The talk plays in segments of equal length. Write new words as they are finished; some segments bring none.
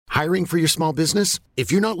Hiring for your small business?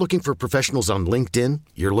 If you're not looking for professionals on LinkedIn,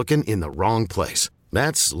 you're looking in the wrong place.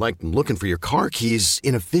 That's like looking for your car keys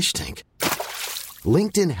in a fish tank.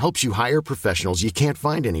 LinkedIn helps you hire professionals you can't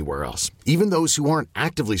find anywhere else, even those who aren't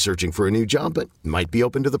actively searching for a new job but might be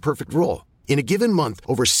open to the perfect role. In a given month,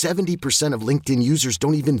 over 70% of LinkedIn users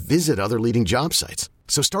don't even visit other leading job sites.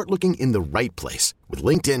 So start looking in the right place. With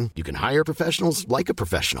LinkedIn, you can hire professionals like a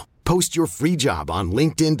professional. Post your free job on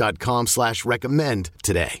linkedin.com/recommend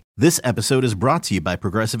today. This episode is brought to you by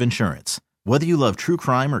Progressive Insurance. Whether you love true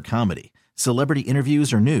crime or comedy, celebrity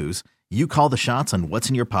interviews or news, you call the shots on what's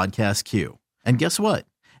in your podcast queue. And guess what?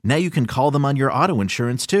 Now you can call them on your auto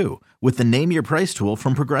insurance too with the Name Your Price tool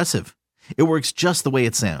from Progressive. It works just the way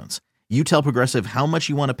it sounds. You tell Progressive how much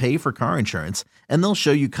you want to pay for car insurance, and they'll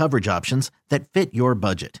show you coverage options that fit your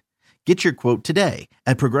budget. Get your quote today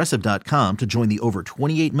at Progressive.com to join the over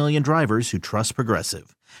 28 million drivers who trust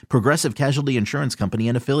Progressive. Progressive Casualty Insurance Company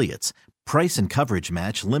and Affiliates. Price and coverage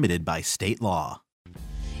match limited by state law.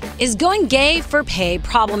 Is going gay for pay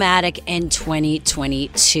problematic in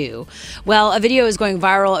 2022? Well, a video is going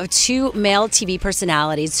viral of two male TV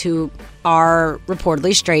personalities who are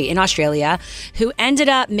reportedly straight in Australia who ended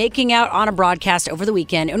up making out on a broadcast over the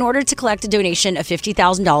weekend in order to collect a donation of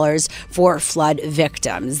 $50,000 for flood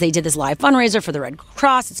victims. They did this live fundraiser for the Red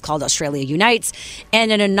Cross. It's called Australia Unites.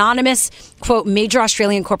 And an anonymous, quote, major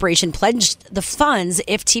Australian corporation pledged the funds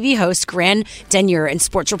if TV host Gran Denyer and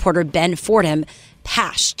sports reporter Ben Fordham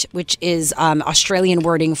pashed, which is Australian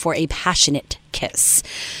wording for a passionate kiss.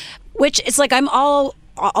 Which it's like I'm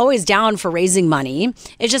always down for raising money.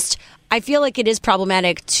 It's just I feel like it is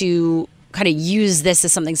problematic to kind of use this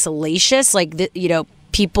as something salacious, like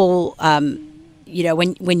people.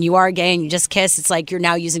 When you are gay and you just kiss, it's like you're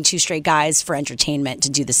now using two straight guys for entertainment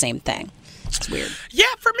to do the same thing. It's weird. Yeah,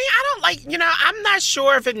 for me, I don't I'm not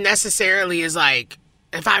sure if it necessarily is like.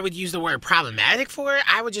 If I would use the word problematic for it,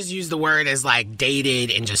 I would just use the word as like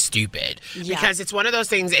dated and just stupid. Yeah. Because it's one of those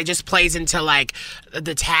things, it just plays into like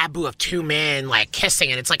the taboo of two men like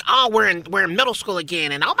kissing, and it's like, oh, we're in middle school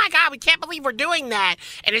again, and oh my God, we can't believe we're doing that.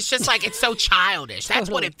 And it's just like, it's so childish. That's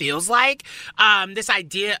what it feels like. This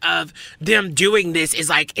idea of them doing this is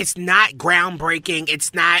like, it's not groundbreaking.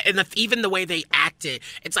 It's not, and even the way they act it,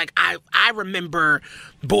 it's like, I remember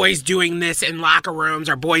boys doing this in locker rooms,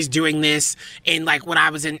 or boys doing this in like when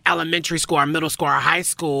I was in elementary school or middle school or high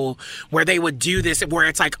school, where they would do this, where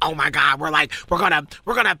it's like, oh my God, we're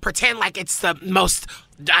gonna pretend like it's the most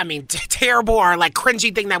terrible or like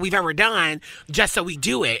cringy thing that we've ever done just so we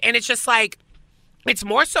do it. And it's just like, it's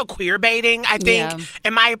more so queer baiting, I think,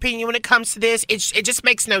 in my opinion, when it comes to this. It just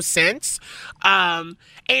makes no sense. And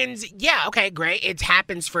yeah, okay, great. It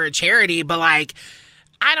happens for a charity, but like,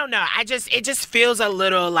 I don't know. It just feels a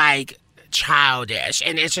little like childish.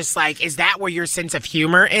 And it's just like, is that where your sense of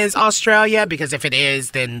humor is, Australia? Because if it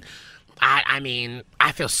is, then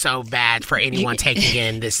I feel so bad for anyone taking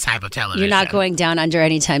in this type of television. You're not going down under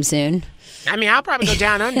anytime soon. I'll probably go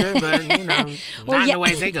down under, but not in the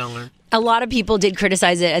ways they going. A lot of people did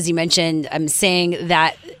criticize it, as you mentioned, saying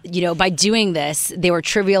that, by doing this, they were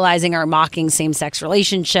trivializing or mocking same-sex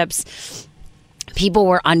relationships. People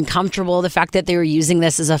were uncomfortable, the fact that they were using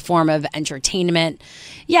this as a form of entertainment.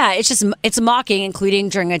 Yeah, it's mocking, including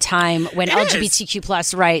during a time when LGBTQ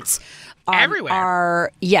plus rights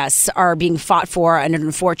are being fought for and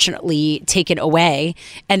unfortunately taken away.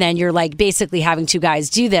 And then you're like basically having two guys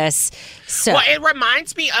do this. So, well, it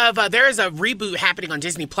reminds me of there is a reboot happening on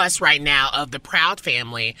Disney Plus right now of The Proud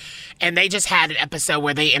Family, and they just had an episode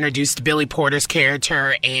where they introduced Billy Porter's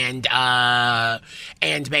character and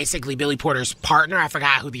basically Billy Porter's partner. I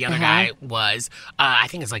forgot who the other guy was. I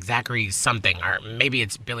think it's like Zachary something, or maybe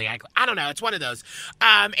it's Billy Eichler. I don't know. It's one of those.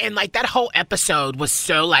 And like that whole episode was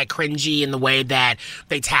so like cringy in the way that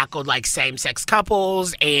they tackled like same-sex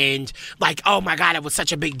couples, and like, oh my God, it was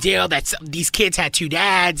such a big deal that these kids had two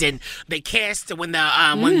dads and they kissed when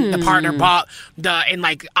the partner bought and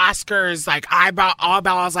like Oscar's like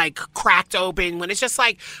eyeballs like cracked open, when it's just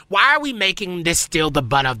like, why are we making this still the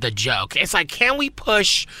butt of the joke? It's like, can we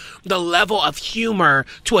push the level of humor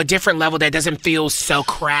to a different level that doesn't feel so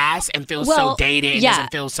crass and feels so dated and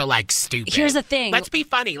doesn't feel so like stupid? Here's the thing. Let's be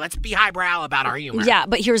funny. Let's be highbrow about our humor. Yeah,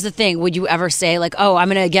 but here's the thing. Would you ever say like, oh, I'm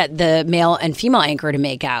going to get the male and female anchor to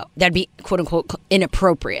make out? That'd be quote unquote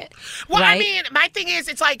inappropriate. Well, right? I mean, my thing is,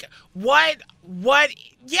 it's like, what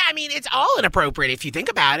Yeah, I mean, it's all inappropriate if you think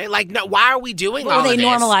about it. Like, no, why are we doing all of this? They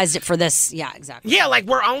normalized it for this. Yeah, exactly. Yeah, like,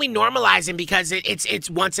 we're only normalizing because it's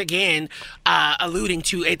once again alluding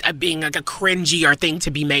to it being like a cringy or thing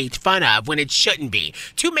to be made fun of when it shouldn't be.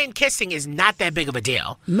 Two men kissing is not that big of a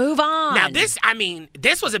deal. Move on. Now,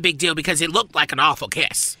 this was a big deal because it looked like an awful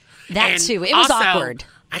kiss. That too. It was also awkward.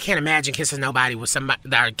 I can't imagine kissing somebody with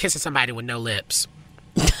somebody with no lips.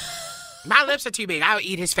 My lips are too big. I would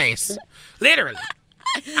eat his face. Literally.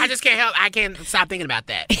 I just can't help. I can't stop thinking about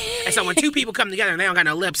that. And so when two people come together and they don't got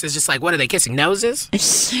no lips, it's just like, what are they kissing? Noses?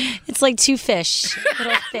 It's like two fish.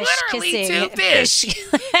 Little fish literally kissing. two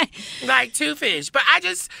fish. Like two fish. But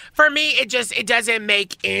for me, it doesn't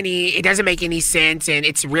make any sense, and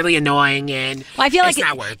it's really annoying, and I feel like it's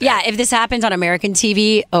not worth it. Yeah, if this happens on American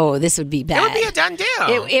TV, this would be bad. It would be a done deal.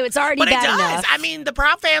 It's already bad enough. I mean, the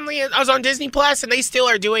Proud Family was on Disney Plus, and they still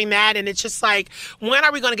are doing that, and it's just like, when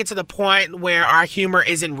are we going to get to the point where our humor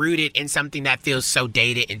isn't rooted in something that feels so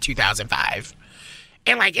dated in 2005?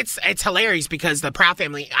 And like, it's hilarious because the Proud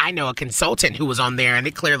Family, I know a consultant who was on there, and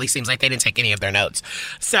it clearly seems like they didn't take any of their notes.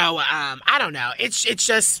 So I don't know. It's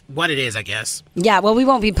just what it is, I guess. Yeah. Well, we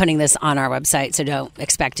won't be putting this on our website, so don't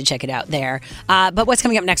expect to check it out there. But what's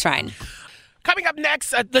coming up next, Ryan? Coming up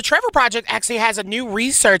next, the Trevor Project actually has a new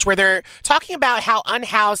research where they're talking about how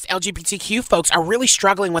unhoused LGBTQ folks are really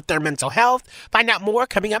struggling with their mental health. Find out more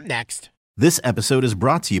coming up next. This episode is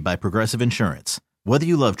brought to you by Progressive Insurance. Whether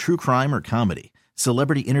you love true crime or comedy,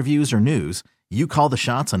 celebrity interviews or news, you call the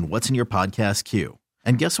shots on what's in your podcast queue.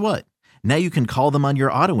 And guess what? Now you can call them on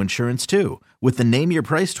your auto insurance too with the Name Your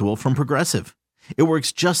Price tool from Progressive. It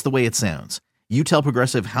works just the way it sounds. You tell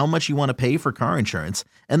Progressive how much you want to pay for car insurance,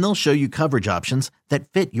 and they'll show you coverage options that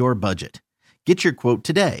fit your budget. Get your quote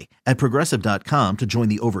today at Progressive.com to join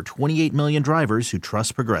the over 28 million drivers who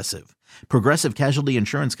trust Progressive. Progressive Casualty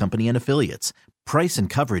Insurance Company and Affiliates. Price and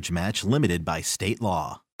coverage match limited by state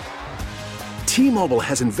law. T-Mobile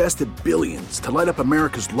has invested billions to light up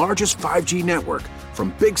America's largest 5G network,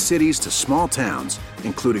 from big cities to small towns,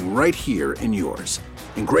 including right here in yours.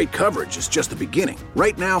 And great coverage is just the beginning.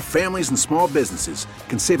 Right now, families and small businesses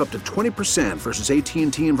can save up to 20% versus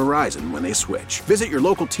AT&T and Verizon when they switch. Visit your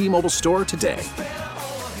local T-Mobile store today.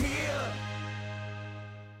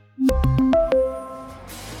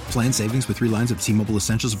 Plan savings with 3 lines of T-Mobile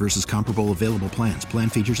Essentials versus comparable available plans. Plan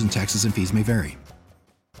features and taxes and fees may vary.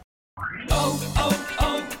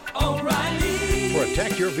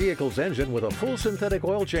 Protect your vehicle's engine with a full synthetic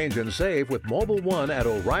oil change and save with Mobil 1 at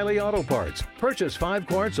O'Reilly Auto Parts. Purchase 5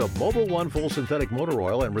 quarts of Mobil 1 full synthetic motor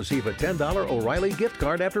oil and receive a $10 O'Reilly gift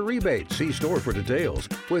card after rebate. See store for details.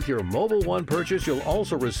 With your Mobil 1 purchase, you'll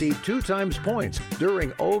also receive 2 times points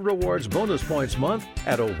during O Rewards Bonus Points Month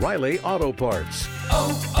at O'Reilly Auto Parts.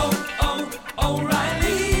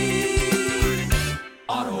 O'Reilly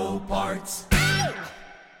Auto Parts.